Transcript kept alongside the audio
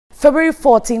February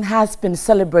 14 has been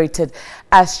celebrated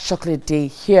as Chocolate Day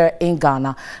here in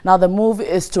Ghana. Now, the move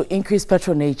is to increase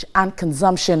patronage and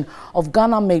consumption of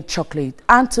Ghana-made chocolate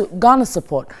and to garner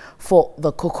support for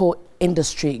the cocoa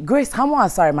industry. Grace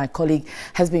Hamwa, my colleague,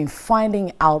 has been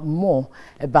finding out more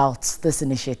about this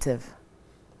initiative.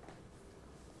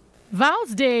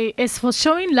 Val's Day is for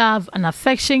showing love and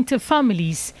affection to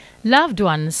families, loved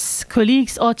ones,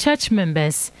 colleagues or church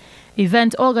members.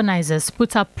 Event organizers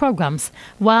put up programs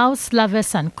whilst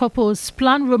lovers and couples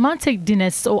plan romantic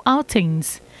dinners or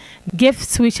outings.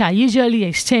 Gifts which are usually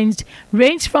exchanged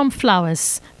range from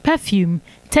flowers, perfume,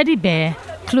 teddy bear,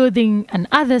 clothing and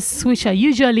others which are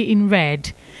usually in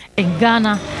red. In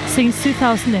Ghana, since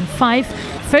 2005,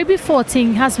 February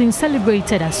 14 has been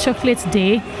celebrated as Chocolate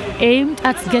Day, aimed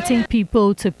at getting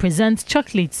people to present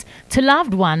chocolates to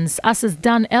loved ones, as is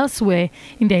done elsewhere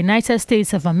in the United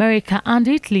States of America and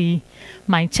Italy.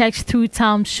 My checks through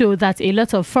town show that a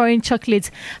lot of foreign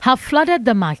chocolates have flooded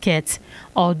the market.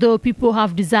 Although people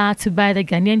have desire to buy the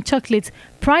Ghanaian chocolate,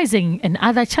 pricing and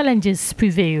other challenges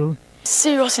prevail.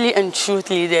 Seriously and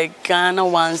truthfully, the Ghana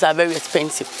ones are very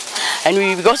expensive.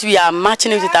 And because we are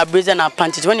matching it with our braids and our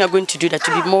panties, when you're going to do that,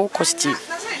 it will be more costly.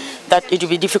 That it will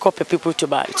be difficult for people to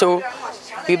buy. So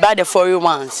we buy the foreign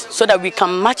ones so that we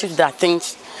can match it with our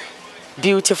things,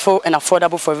 beautiful and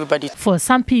affordable for everybody. For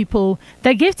some people,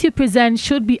 the gift you present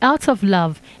should be out of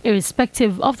love,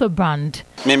 irrespective of the brand.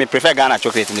 Me prefer Ghana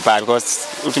chocolate in the past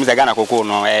because ultimately Ghana cocoa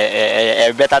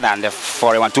better than the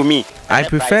foreign one to me. I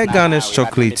prefer Ghana's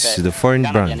chocolate to the foreign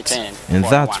brand, and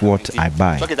that's what I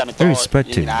buy,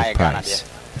 irrespective of the price.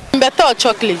 Better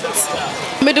chocolate.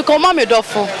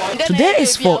 Today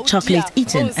is for chocolate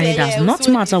eating, and it does not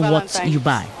matter what you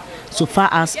buy, so far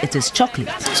as it is chocolate.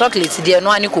 Chocolate, there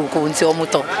no any cocoa until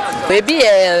maybe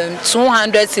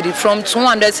 200 cedis from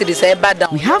 200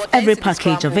 cedis. We have every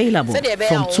package available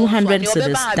from 200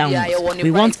 cedis downwards.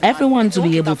 We want everyone to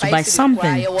be able to buy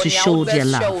something to show their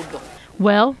love.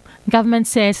 Well, government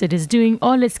says it is doing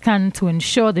all it can to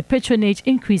ensure the patronage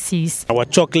increases. Our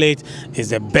chocolate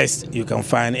is the best you can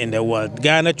find in the world.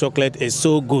 Ghana chocolate is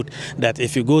so good that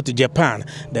if you go to Japan,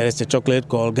 there is a chocolate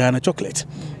called Ghana chocolate.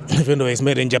 Even though it's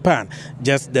made in Japan,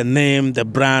 just the name, the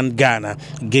brand Ghana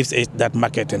gives it that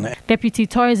marketing. Deputy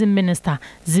Tourism Minister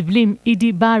Ziblim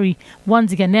Idi Bari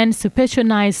wants Ghanaians to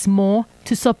patronize more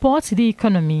to support the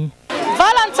economy.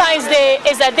 Valentine's Day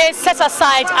is a day set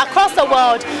aside across the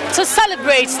world to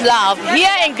celebrate love.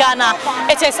 Here in Ghana,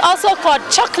 it is also called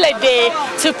Chocolate Day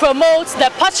to promote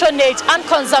the patronage and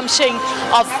consumption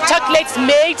of chocolates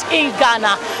made in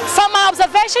Ghana. From my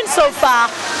observation so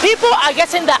far, people are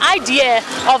getting the idea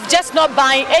of just not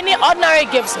buying any ordinary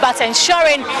gifts, but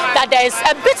ensuring that there is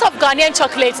a bit of Ghanaian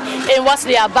chocolate in what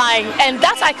they are buying. And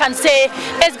that, I can say,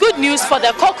 is good news for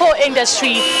the cocoa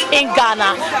industry in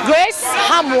Ghana. Grace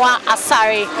Hamwa,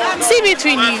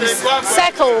 TV3 News,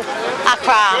 Circle,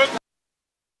 Accra.